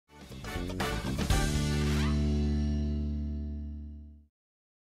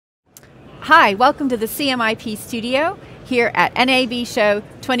Hi, welcome to the CMIP studio here at NAB Show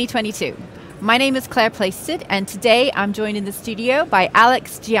 2022. My name is Claire Plaisted, and today I'm joined in the studio by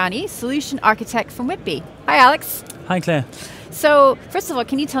Alex Gianni, Solution Architect from Witbe. Hi, Alex. Hi, Claire. So, first of all,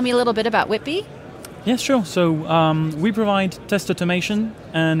 can you tell me a little bit about Witbe? Yes, sure. So we provide test automation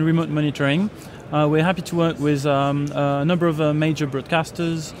and remote monitoring. We're happy to work with a number of major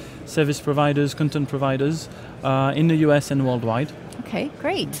broadcasters, service providers, content providers in the US and worldwide. Okay,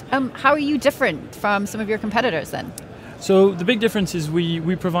 great. How are you different from some of your competitors then? So the big difference is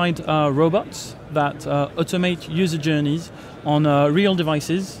we provide robots that automate user journeys on real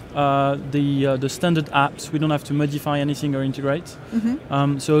devices, the standard apps. We don't have to modify anything or integrate.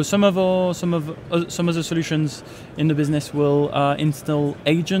 Mm-hmm. So some of the solutions in the business will install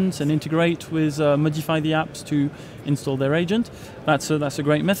agents and integrate with modify the apps to install their agent. That's a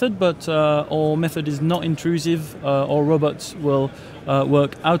great method, but our method is not intrusive. Our robots will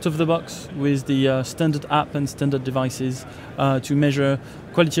work out of the box with the standard app and standard devices to measure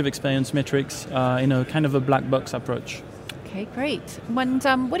quality of experience metrics in a kind of a black box approach. Okay, great. And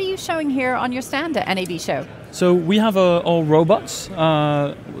what are you showing here on your stand at NAB Show? So we have our robots,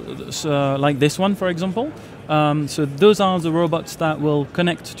 like this one, for example. So those are the robots that will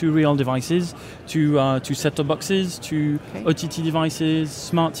connect to real devices, to set-top boxes, to OTT devices,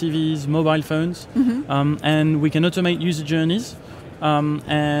 smart TVs, mobile phones, and we can automate user journeys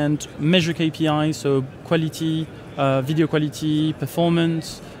and measure KPIs, so quality, video quality,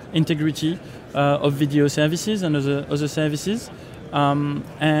 performance, integrity of video services and other services, so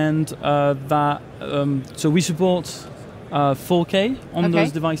we support 4K on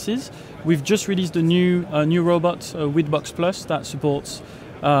those devices. We've just released a new robot, Witbox Plus, that supports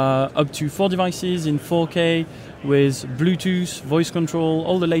up to 4 devices in 4K with Bluetooth, voice control,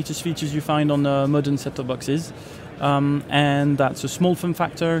 all the latest features you find on modern set-top boxes. And that's a small form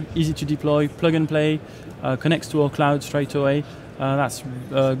factor, easy to deploy, plug and play, connects to our cloud straight away. That's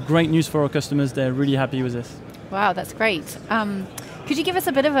great news for our customers. They're really happy with this. Wow, that's great. Could you give us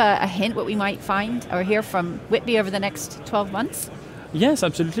a bit of a hint what we might find or hear from Witbe over the next 12 months? Yes,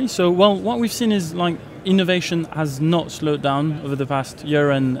 absolutely. So, well, what we've seen is like innovation has not slowed down over the past year,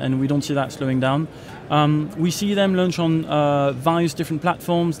 and we don't see that slowing down. We see them launch on various different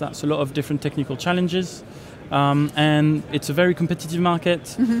platforms. That's a lot of different technical challenges. And it's a very competitive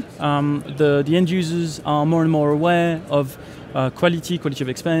market. Mm-hmm. The end users are more and more aware of quality of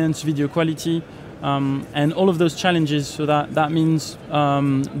experience, video quality, and all of those challenges. So that means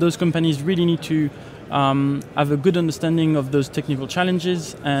those companies really need to have a good understanding of those technical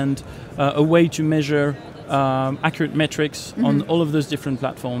challenges and a way to measure accurate metrics on all of those different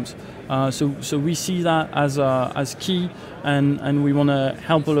platforms. So we see that as key, and we want to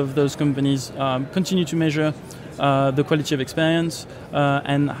help all of those companies continue to measure the quality of experience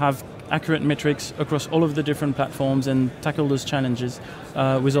and have accurate metrics across all of the different platforms and tackle those challenges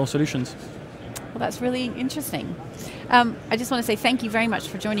with our solutions. Well, that's really interesting. I just want to say thank you very much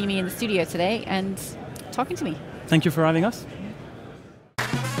for joining me in the studio today and talking to me. Thank you for having us.